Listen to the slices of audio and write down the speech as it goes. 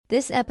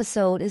This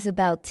episode is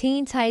about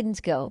Teen Titans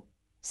Go,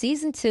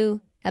 Season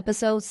 2,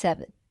 Episode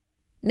 7.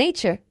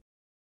 Nature.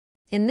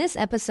 In this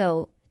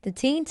episode, the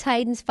Teen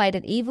Titans fight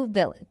an evil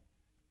villain.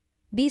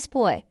 Beast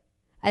Boy,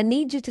 I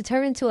need you to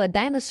turn into a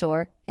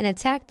dinosaur and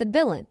attack the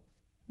villain,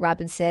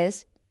 Robin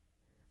says.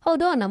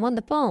 Hold on, I'm on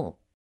the phone.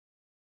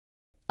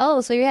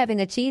 Oh, so you're having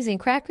a cheese and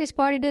crackers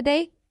party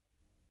today?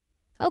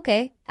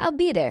 Okay, I'll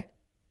be there.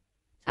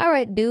 All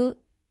right, dude.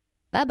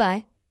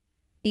 Bye-bye,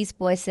 Beast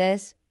Boy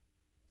says.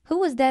 Who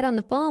was that on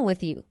the phone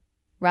with you?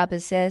 Robin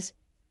says.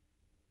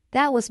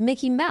 That was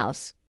Mickey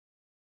Mouse.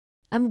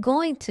 I'm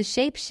going to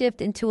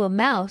shapeshift into a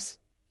mouse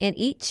and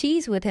eat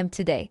cheese with him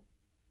today,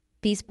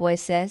 Beast Boy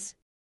says.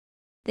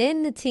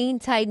 Then the Teen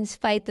Titans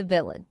fight the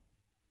villain.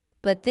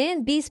 But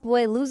then Beast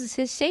Boy loses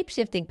his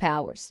shapeshifting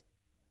powers.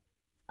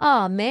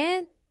 Aw,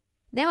 man.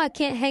 Now I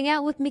can't hang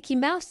out with Mickey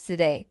Mouse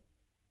today,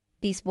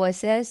 Beast Boy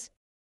says.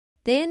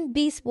 Then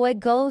Beast Boy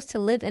goes to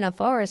live in a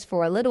forest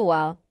for a little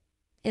while,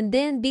 and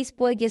then Beast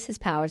Boy gets his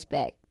powers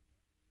back.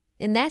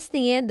 And that's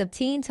the end of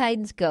Teen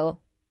Titans Go,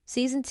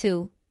 Season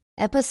 2,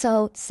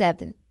 Episode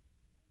 7.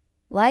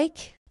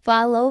 Like,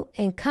 follow,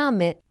 and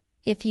comment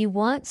if you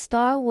want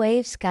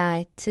Starwave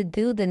Sky to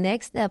do the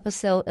next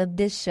episode of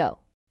this show.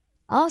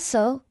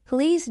 Also,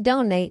 please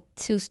donate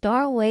to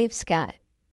Starwave Sky.